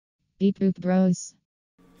BeepBoopBros.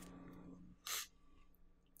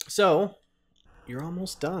 So, you're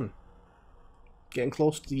almost done. Getting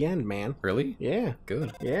close to the end, man. Really? Yeah.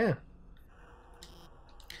 Good. Yeah.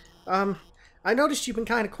 I noticed you've been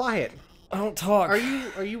kind of quiet. I don't talk. Are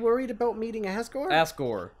you worried about meeting Asgore?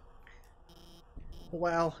 Asgore.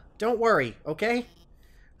 Well, don't worry, okay?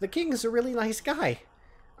 The king is a really nice guy.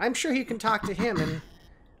 I'm sure you can talk to him, and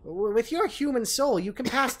with your human soul, you can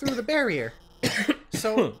pass through the barrier.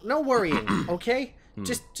 So, no worrying, okay?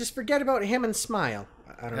 Just forget about him and smile.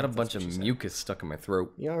 I I got a bunch of mucus stuck in my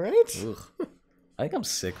throat. You alright? Ugh. I think I'm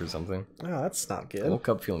sick or something. Oh, that's not I good. woke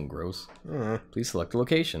up feeling gross. Uh, Please select a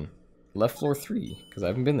location. Left floor 3, because I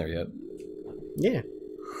haven't been there yet. yeah.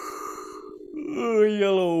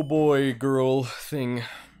 Yellow boy girl thing.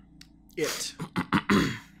 It.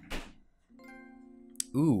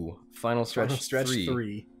 Ooh, final stretch, Final stretch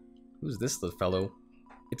 3. Who's this little fellow?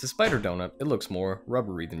 It's a spider donut. It looks more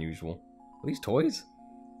rubbery than usual. Are these toys?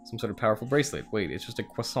 Some sort of powerful bracelet. Wait, it's just a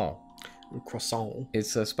croissant. Croissant.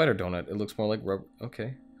 It's a spider donut. It looks more like rubber.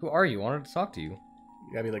 Okay. Who are you? I wanted to talk to you.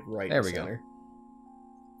 You gotta be like right There in we the go. center.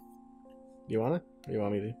 You wanna? Or you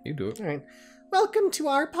want me to? You do it. Alright. Welcome to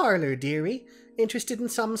our parlor, dearie. Interested in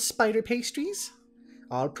some spider pastries?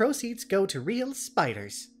 All proceeds go to real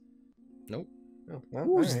spiders. Nope. Oh, well,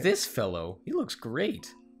 Who's alright. this fellow? He looks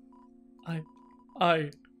great. I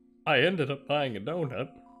ended up buying a donut.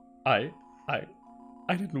 I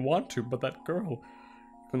didn't want to, but that girl,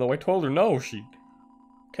 even though I told her no, she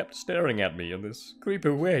kept staring at me in this creepy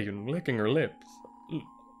way and licking her lips.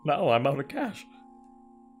 Now I'm out of cash.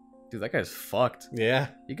 Dude, that guy's fucked. Yeah.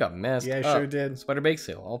 He got messed Yeah, up. sure did. Spider bake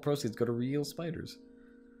sale. All proceeds go to real spiders.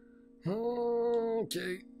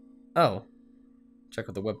 Okay. Oh. Check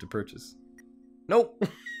out the web to purchase. Nope.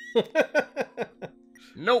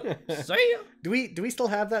 Nope. See ya. Do we still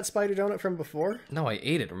have that spider donut from before? No, I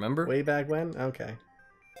ate it, remember? Way back when? Okay.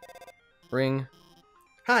 Ring.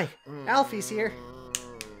 Hi, Alfie's here.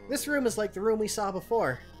 This room is like the room we saw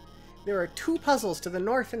before. There are 2 puzzles to the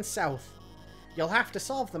north and south. You'll have to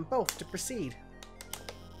solve them both to proceed.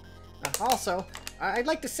 Also, I'd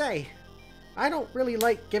like to say, I don't really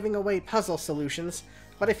like giving away puzzle solutions,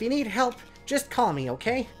 but if you need help, just call me,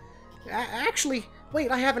 okay? Actually,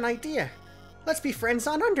 wait, I have an idea. Let's be friends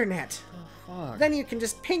on Undernet. Oh, fuck. Then you can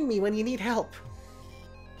just ping me when you need help.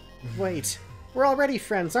 Wait, we're already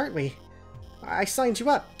friends, aren't we? I signed you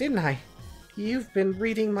up, didn't I? You've been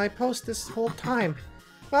reading my post this whole time.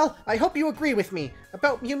 Well, I hope you agree with me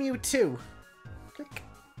about Mew Mew 2. Click.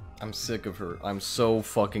 I'm sick of her. I'm so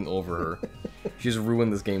fucking over her. She's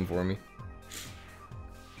ruined this game for me.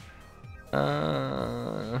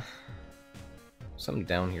 Something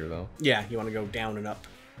down here, though. Yeah, you want to go down and up.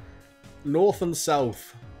 North and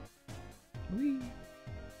south. Whee.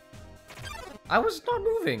 I was not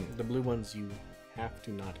moving. The blue ones you have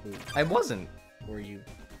to not move. I wasn't. Or you...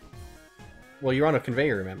 Well, you're on a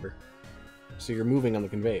conveyor, remember? So you're moving on the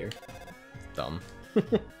conveyor. Dumb.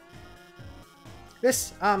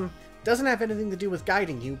 This, doesn't have anything to do with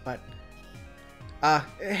guiding you, but...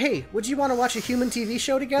 hey, would you want to watch a human TV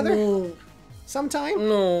show together? No. Sometime?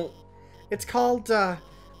 No. It's called,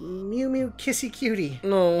 Mew Mew Kissy Cutie.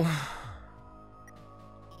 No.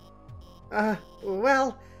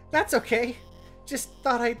 Well, that's okay. Just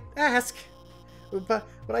thought I'd ask. But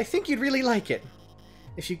I think you'd really like it.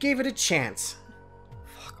 If you gave it a chance.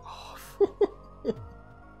 Fuck off.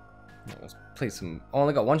 Let's play some... Oh, I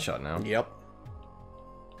only got one shot now. Yep.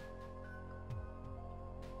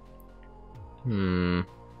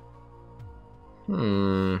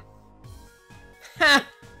 Ha!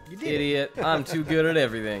 You did it. Idiot. I'm too good at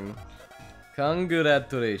everything.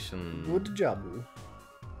 Congratulations. Good job.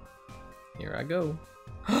 Here I go.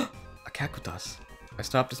 A cactus. I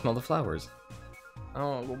stopped to smell the flowers. I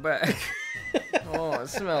want to go back. Oh, I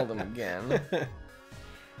smelled them again. And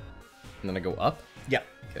then I go up? Yep.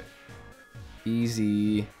 Okay.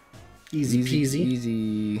 Easy. Easy peasy.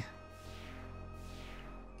 Easy.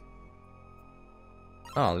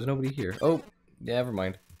 Oh, there's nobody here. Oh, yeah, never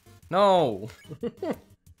mind. No!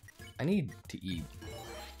 I need to eat.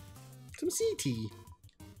 Some CT.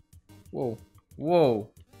 Whoa. Whoa.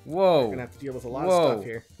 Whoa. We're gonna have to deal with a lot Whoa. of stuff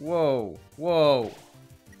here. Whoa. Whoa.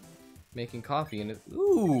 Making coffee and it.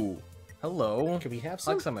 Ooh. Hello. Can we have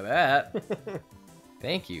some? Suck some of that.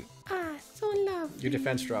 Thank you. Ah, so lovely. Your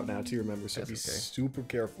defense drop now too, remember, so That's be okay. super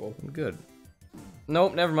careful. I'm good.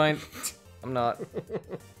 Nope, never mind. I'm not.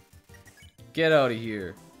 Get out of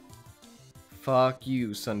here. Fuck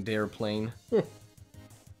you, Sundare Plane.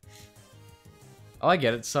 Oh, I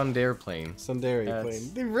get it. Sundare Plane. Sundari That's-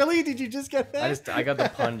 plane. Really? Did you just get that? I got the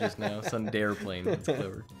pun just now. Sundare Plane. That's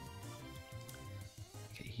clever.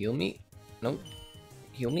 Okay, Heal me. Nope.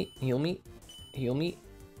 Heal me. Heal me. Heal me.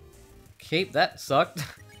 Okay, that sucked.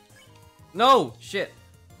 No! Shit.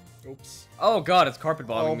 Oops. Oh god, it's carpet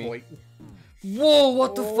bombing me. Boy. Whoa,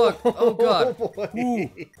 what the fuck? Oh god. Boy.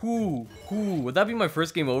 Ooh. Would that be my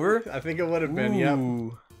first game over? I think it would have been, yeah.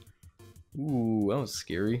 Ooh, that was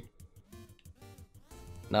scary.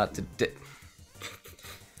 Not today.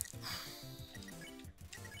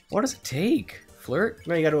 What does it take? Flirt?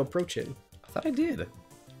 No, you gotta approach it. I thought I did.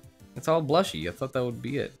 It's all blushy. I thought that would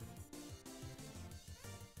be it.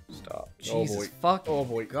 Stop. Oh, Jesus boy. fucking Oh,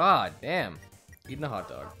 boy. god damn. Eating a hot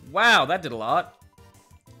dog. Wow, that did a lot.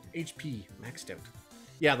 HP maxed out.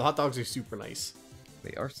 Yeah, the hot dogs are super nice.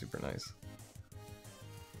 They are super nice.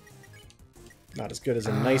 Not as good as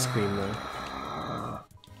an ice cream, though.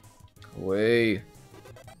 Away.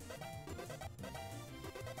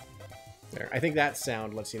 There. I think that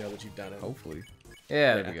sound lets you know that you've done it. Hopefully.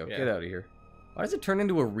 Yeah, there we go. Yeah. Get out of here. Why does it turn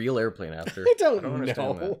into a real airplane after? I don't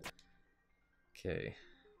understand know. that. Okay.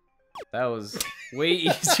 That was way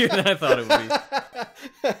easier than I thought it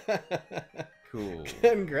would be. Cool.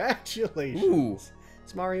 Congratulations. Ooh.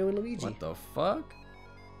 It's Mario and Luigi. What the fuck?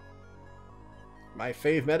 My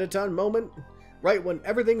fave Metaton moment. Right when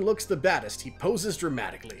everything looks the baddest, he poses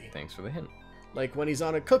dramatically. Thanks for the hint. Like when he's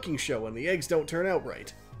on a cooking show and the eggs don't turn out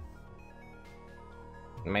right.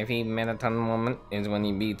 My favorite Metaton moment is when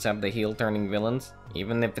he beats up the heel-turning villains,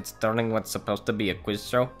 even if it's turning what's supposed to be a quiz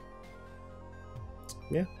show.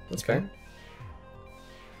 Yeah, that's Okay. fair.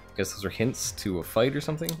 Guess those are hints to a fight or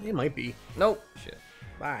something? It might be. Nope. Shit.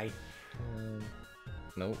 Bye.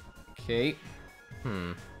 Nope. Okay.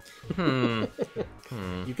 Hmm.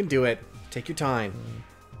 You can do it. Take your time.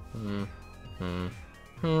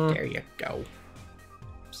 There you go.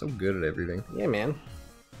 So good at everything. Yeah, man.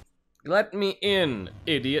 Let me in,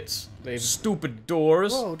 idiots. They've- Stupid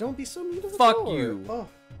doors. Whoa, don't be so mean to the Fuck door. you. Oh.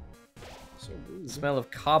 So rude. The smell of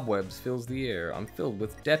cobwebs fills the air. I'm filled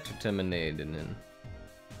with determination.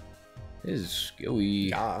 This is scary.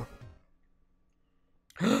 Yeah.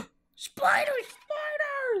 Spiders!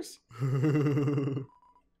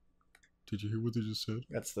 Did you hear what they just said?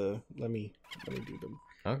 That's the. Let me do them.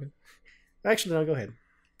 Okay. Actually, no, go ahead.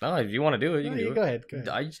 Oh, if you want to do it, you No, can do it. Go ahead. Go ahead.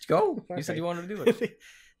 I just go. You said Okay. you wanted to do it.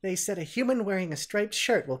 They said a human wearing a striped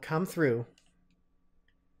shirt will come through.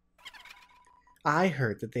 I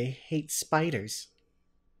heard that they hate spiders.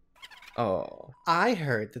 Oh. I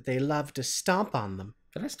heard that they love to stomp on them.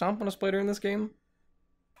 Did I stomp on a spider in this game?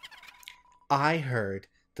 I heard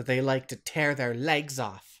that they like to tear their legs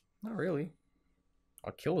off. Not really.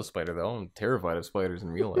 I'll kill a spider though. I'm terrified of spiders in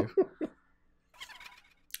real life.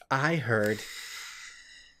 I heard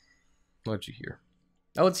What'd you hear?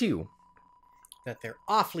 Oh, it's you. that they're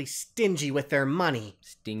awfully stingy with their money.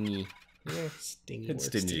 Stingy. Yeah, stingy. It's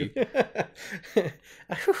words, stingy.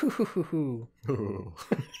 too.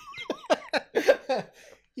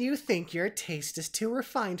 You think your taste is too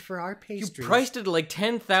refined for our You pastries. priced it at like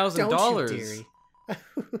 $10,000. Don't you,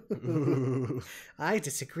 dearie? I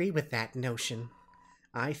disagree with that notion.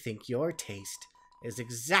 I think your taste is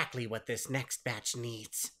exactly what this next batch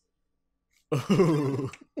needs.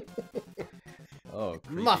 Oh,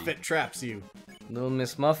 creepy. Muffet traps you. Little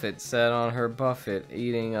Miss Muffet sat on her buffet,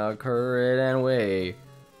 eating a curd and whey.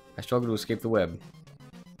 I struggled to escape the web.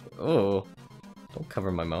 Oh, don't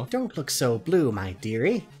cover my mouth. Don't look so blue, my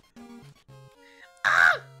dearie.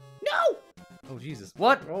 Ah! No! Oh, Jesus.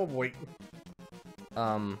 What? Oh, boy.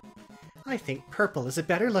 Oh, I think purple is a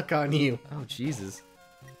better look on you. Jesus.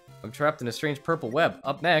 I'm trapped in a strange purple web.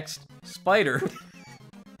 Up next, spider.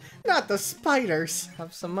 Not the spiders.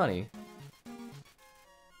 Have some money.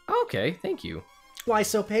 Okay, thank you. Why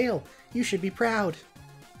so pale? You should be proud.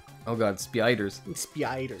 Oh god, spiders.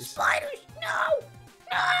 Spiders. Spiders! No!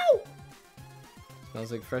 No!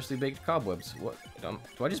 Smells like freshly baked cobwebs. What?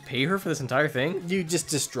 Do I just pay her for this entire thing? You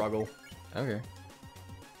just struggle. Okay.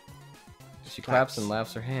 She Claps. claps and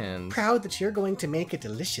laughs her hands. Proud that you're going to make a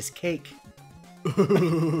delicious cake.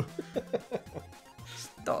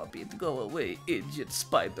 Stop it, go away, idiot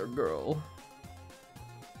spider girl.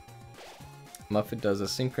 Muffet does a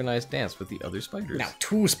synchronized dance with the other spiders. Now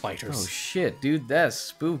 2 spiders. Oh shit, dude, that's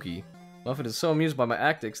spooky. Muffet is so amused by my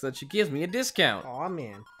antics that she gives me a discount. Aw,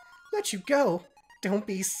 man. Let you go. Don't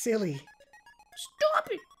be silly. Stop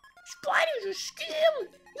it! Spiders are scary!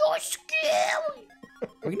 You're scary!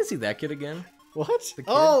 Are we gonna see that kid again? What? The kid?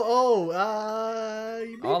 Maybe.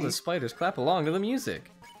 All the spiders clap along to the music.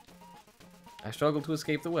 I struggled to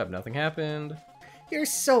escape the web, nothing happened. Your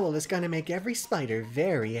soul is gonna make every spider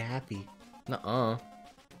very happy. Nuh-uh.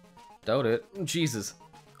 Doubt it. Jesus.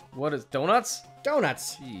 What is... donuts?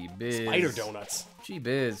 Donuts. Gee biz. Spider donuts. Gee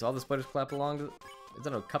biz. All the spiders clap along to... Is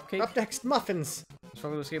that a cupcake? Up next, muffins.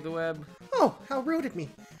 Struggle to escape the web. Oh, how rude of me.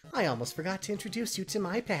 I almost forgot to introduce you to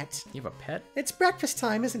my pet. You have a pet? It's breakfast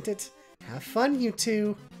time, isn't it? Have fun, you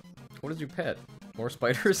two. What is your pet? More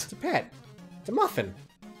spiders? It's a pet. It's a muffin.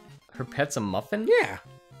 Her pet's a muffin? Yeah.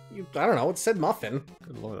 I don't know, it said muffin.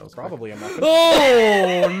 Good lord, that was Probably a muffin.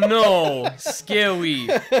 Oh no! Scary.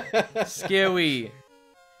 Scary.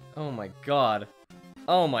 Oh my god.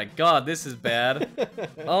 Oh my god, this is bad.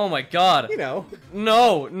 Oh my god. You know.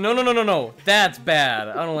 No, no, no, no, no, no. That's bad.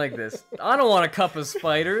 I don't like this. I don't want a cup of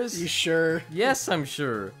spiders. You sure? Yes, I'm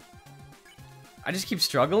sure. I just keep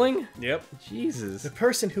struggling? Yep. Jesus. The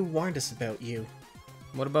person who warned us about you.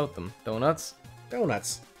 What about them? Donuts?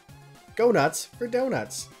 Donuts. Go nuts for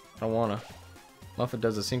donuts. I don't wanna. Muffet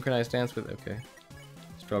does a synchronized dance with... Okay.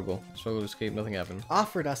 Struggle. Struggle to escape, nothing happened.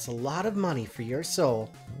 Offered us a lot of money for your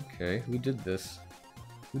soul. Okay, who did this?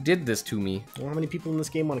 Who did this to me? Well, how many people in this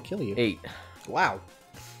game want to kill you? 8. Wow.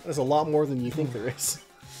 That's a lot more than you think there is.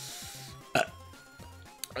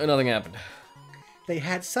 Nothing happened. They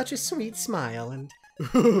had such a sweet smile and...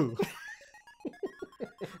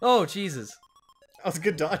 Oh, Jesus. That was a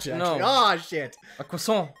good dodge, actually. No. Oh, shit. A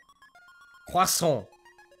croissant. Croissant.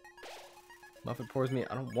 Muffet pours me.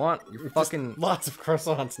 I don't want your fucking... Lots of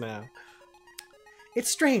croissants now. It's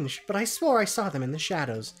strange, but I swore I saw them in the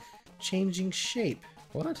shadows, changing shape.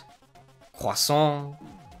 What? Croissant.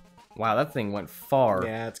 Wow, that thing went far.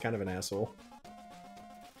 Yeah, it's kind of an asshole.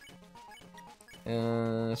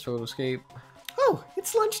 Struggle to escape. Oh,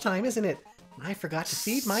 it's lunchtime, isn't it? I forgot to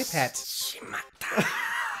feed my pet.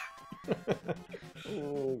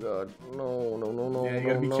 Oh god, no, no, no, no, Yeah, you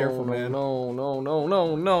gotta be careful, man. No, no, no,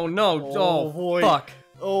 no, no, no, Oh, boy. Fuck.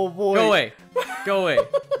 Oh boy. Go away. Go away.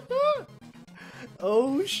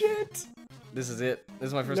 Oh shit. This is it. This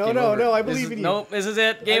is my first No, game no, over. no, I This believe is- in you. Nope, this is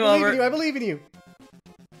it. Game I believe over. in you, I believe in you.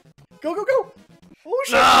 Go, go, go. Oh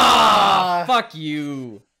shit. Ah, fuck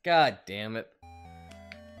you. God damn it.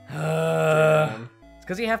 Damn. It's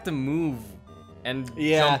because you have to move and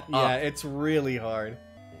Yeah, jump yeah, up. it's really hard.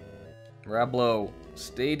 Rablo,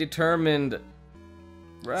 stay determined.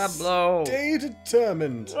 Rablo. Stay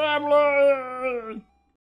determined. Rablo.